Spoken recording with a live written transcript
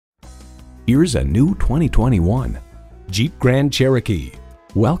Here's a new 2021 Jeep Grand Cherokee.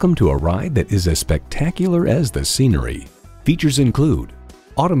 Welcome to a ride that is as spectacular as the scenery. Features include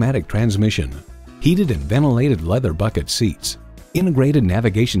automatic transmission, heated and ventilated leather bucket seats, integrated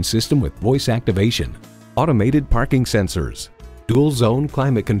navigation system with voice activation, automated parking sensors, dual zone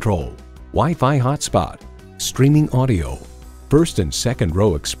climate control, Wi-Fi hotspot, streaming audio, first and second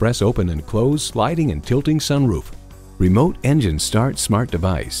row express open and close sliding and tilting sunroof, remote engine start smart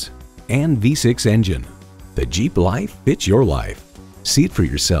device, and V6 engine. The Jeep life fits your life. See it for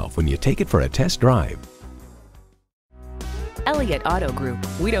yourself when you take it for a test drive. Elliott Auto Group.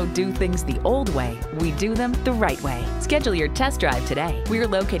 We don't do things the old way, we do them the right way. Schedule your test drive today. We're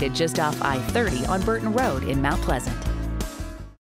located just off I-30 on Burton Road in Mount Pleasant.